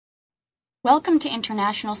Welcome to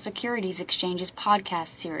International Securities Exchange's podcast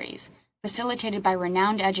series. Facilitated by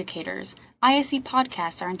renowned educators, ISE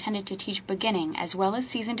podcasts are intended to teach beginning as well as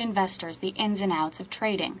seasoned investors the ins and outs of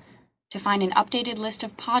trading. To find an updated list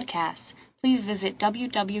of podcasts, please visit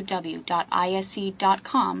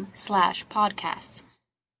www.ise.com/podcasts.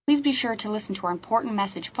 Please be sure to listen to our important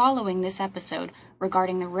message following this episode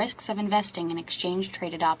regarding the risks of investing in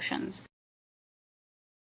exchange-traded options.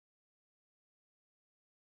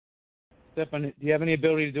 Stefen, do you have any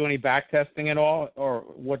ability to do any back testing at all, or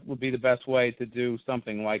what would be the best way to do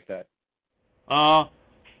something like that?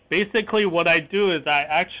 Basically, what I do is I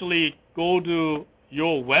actually go to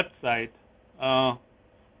your website. Let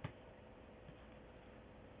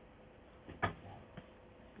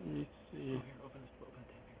me see.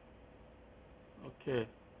 Okay.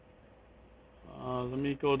 Let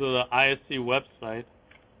me go to the ISE website.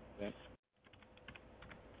 Okay.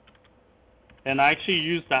 And I actually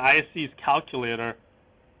use the ISE's calculator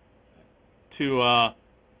to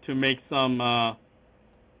make some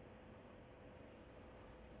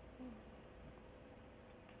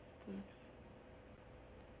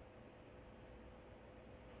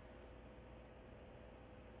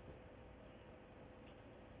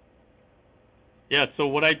so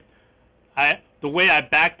what the way I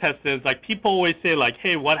back test is, like, people always say, like,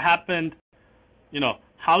 hey, what happened,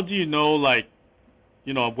 how do you know, like,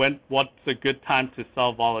 what's a good time to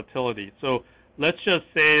sell volatility? So let's just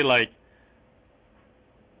say, like,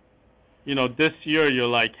 this year you're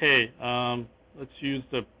like, hey, let's use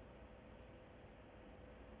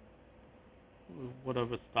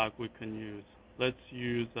whatever stock we can use. Let's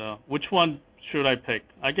use, which one should I pick?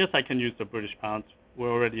 I guess I can use the British pounds.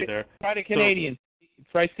 We're already there. Try the Canadian.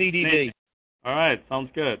 Try CDD. All right,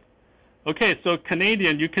 sounds good. Okay, so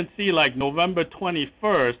Canadian, you can see, like, November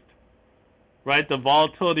 21st, right, the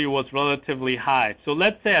volatility was relatively high. So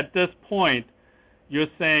let's say at this point,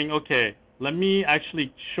 you're saying, okay, let me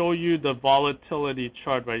actually show you the volatility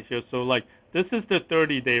chart right here. So, like, this is the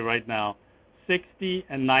 30-day right now, 60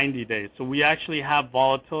 and 90 days. So we actually have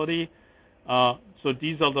volatility. So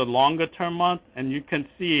these are the longer-term months, and you can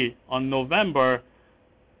see on November,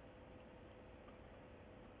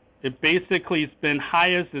 it basically has been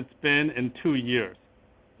highest it's been in 2 years,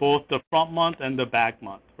 both the front month and the back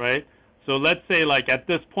month, right? So let's say, like, at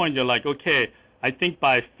this point you're like, okay, I think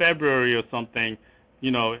by February or something,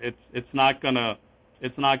 it's not gonna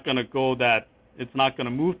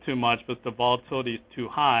move too much, but the volatility is too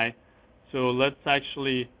high. So let's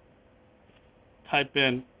actually type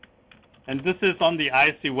in, and this is on the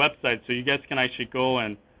ISE website, so you guys can actually go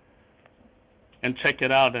and check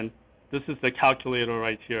it out. And this is the calculator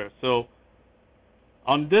right here. So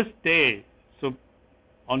on this day, so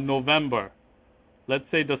on November, let's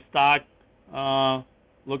say the stock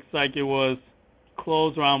looks like it was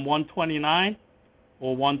closed around 129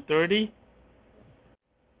 or 130.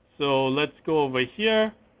 So let's go over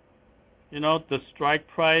here. The strike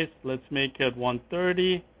price, let's make it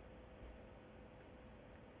 130.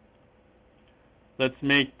 Let's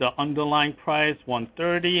make the underlying price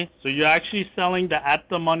 130. So you're actually selling the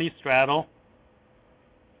at-the-money straddle,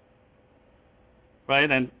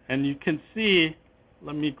 right? And you can see,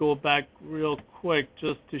 let me go back real quick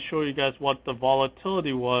just to show you guys what the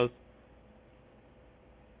volatility was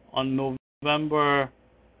on November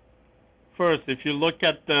 1st. If you look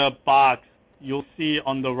at the box, you'll see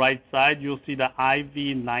on the right side, you'll see the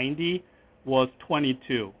IV90 was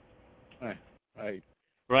 22.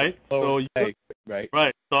 Right? Oh, so right.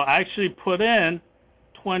 So I actually put in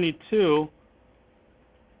 22,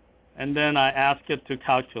 and then I ask it to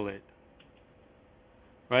calculate,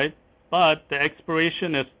 right? But the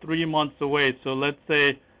expiration is 3 months away. So let's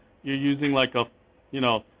say you're using like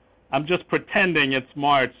I'm just pretending it's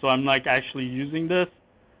March, so I'm like actually using this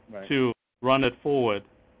to run it forward.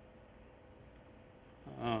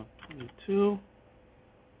 22.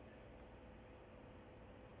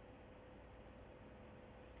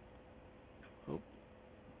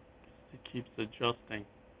 It keeps adjusting.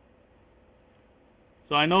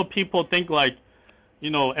 So I know people think, like,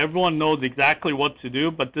 everyone knows exactly what to do,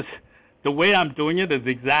 but the way I'm doing it is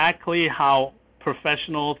exactly how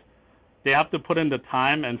professionals, they have to put in the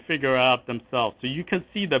time and figure out themselves. So you can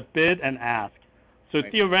see the bid and ask. So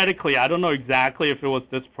theoretically, I don't know exactly if it was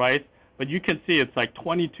this price, but you can see it's like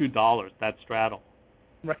 $22, that straddle.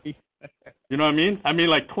 Right. You know what I mean? I mean,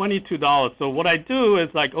 like $22. So what I do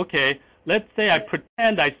is, like, okay, let's say I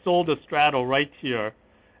pretend I sold a straddle right here,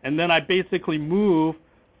 and then I basically move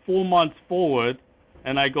 4 months forward,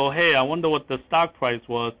 and I go, hey, I wonder what the stock price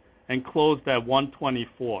was, and closed at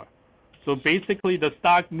 124. So basically the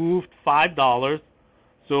stock moved $5.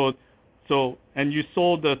 So and you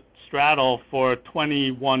sold the straddle for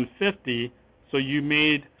 21.50, so you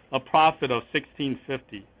made a profit of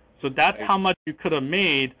 16.50. So that's how much you could have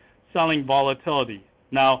made selling volatility.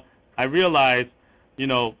 Now, I realize, you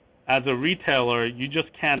know, as a retailer, you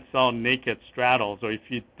just can't sell naked straddles, or if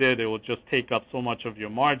you did, it would just take up so much of your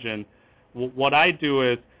margin. What I do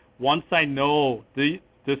is, once I know this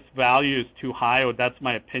value is too high, or that's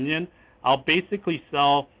my opinion, I'll basically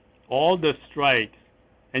sell all the strikes,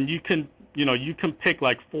 and you can pick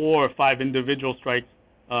like 4 or 5 individual strikes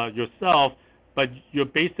yourself, but you're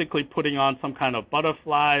basically putting on some kind of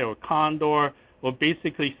butterfly or condor, or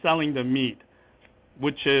basically selling the meat,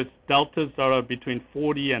 which is deltas that are between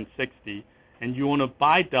 40 and 60, and you want to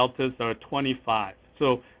buy deltas that are 25.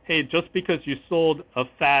 So, hey, just because you sold a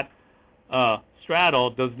fat straddle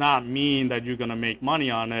does not mean that you're going to make money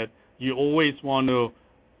on it. You always want to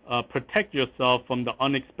protect yourself from the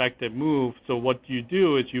unexpected move. So what you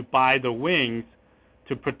do is you buy the wings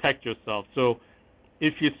to protect yourself. So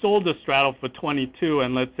if you sold the straddle for 22,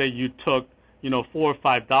 and let's say you took, $4 or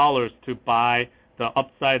 $5 to buy the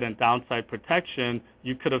upside and downside protection,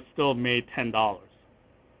 you could have still made $10.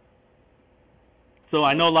 So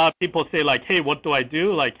I know a lot of people say, like, hey, what do I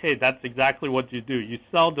do? Like, hey, that's exactly what you do. You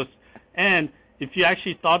sell this, and if you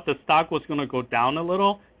actually thought the stock was going to go down a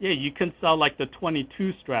little, yeah, you can sell like the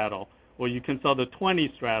 22 straddle, or you can sell the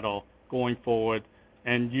 20 straddle going forward,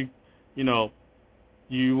 and you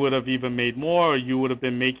would have even made more, or you would have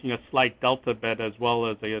been making a slight delta bet as well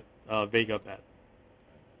as a vega bet.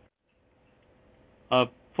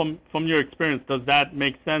 From your experience, does that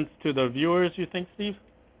make sense to the viewers, you think, Steve?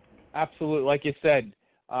 Absolutely. Like you said,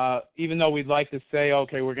 even though we'd like to say,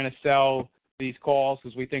 okay, we're going to sell these calls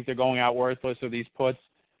because we think they're going out worthless, or these puts,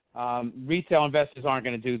 retail investors aren't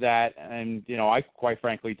going to do that, and I quite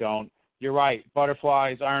frankly don't. You're right.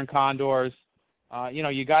 Butterflies, iron condors.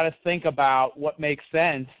 You got to think about what makes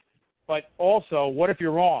sense, but also, what if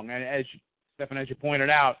you're wrong? And Stefen, as you pointed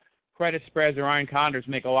out, credit spreads or iron condors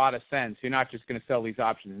make a lot of sense. You're not just going to sell these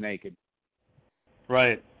options naked.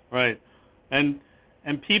 Right. And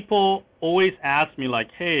people always ask me,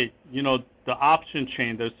 like, hey, the option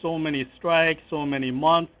chain, there's so many strikes, so many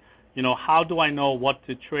months, how do I know what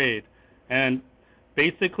to trade? And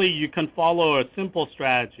basically, you can follow a simple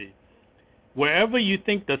strategy. Wherever you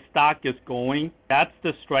think the stock is going, that's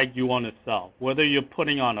the strike you want to sell. Whether you're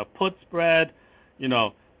putting on a put spread,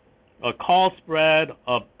 a call spread,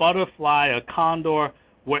 a butterfly, a condor,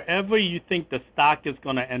 wherever you think the stock is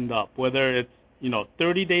going to end up, whether it's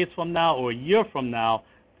 30 days from now or a year from now,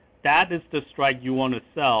 that is the strike you want to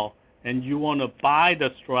sell, and you want to buy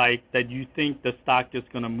the strike that you think the stock is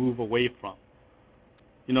going to move away from.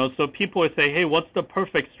 So people would say, hey, what's the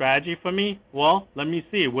perfect strategy for me? Well, let me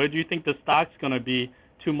see. Where do you think the stock's going to be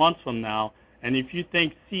 2 months from now? And if you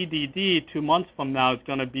think CDD 2 months from now is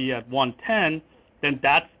going to be at 110, then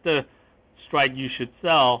that's the strike you should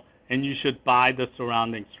sell, and you should buy the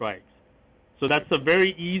surrounding strikes. So that's a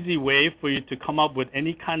very easy way for you to come up with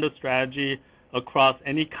any kind of strategy across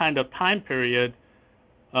any kind of time period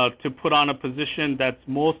to put on a position that's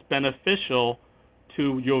most beneficial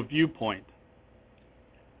to your viewpoint.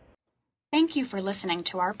 Thank you for listening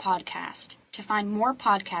to our podcast. To find more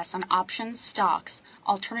podcasts on options, stocks,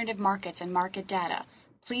 alternative markets, and market data,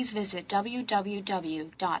 please visit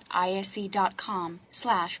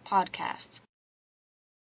www.ise.com/podcasts.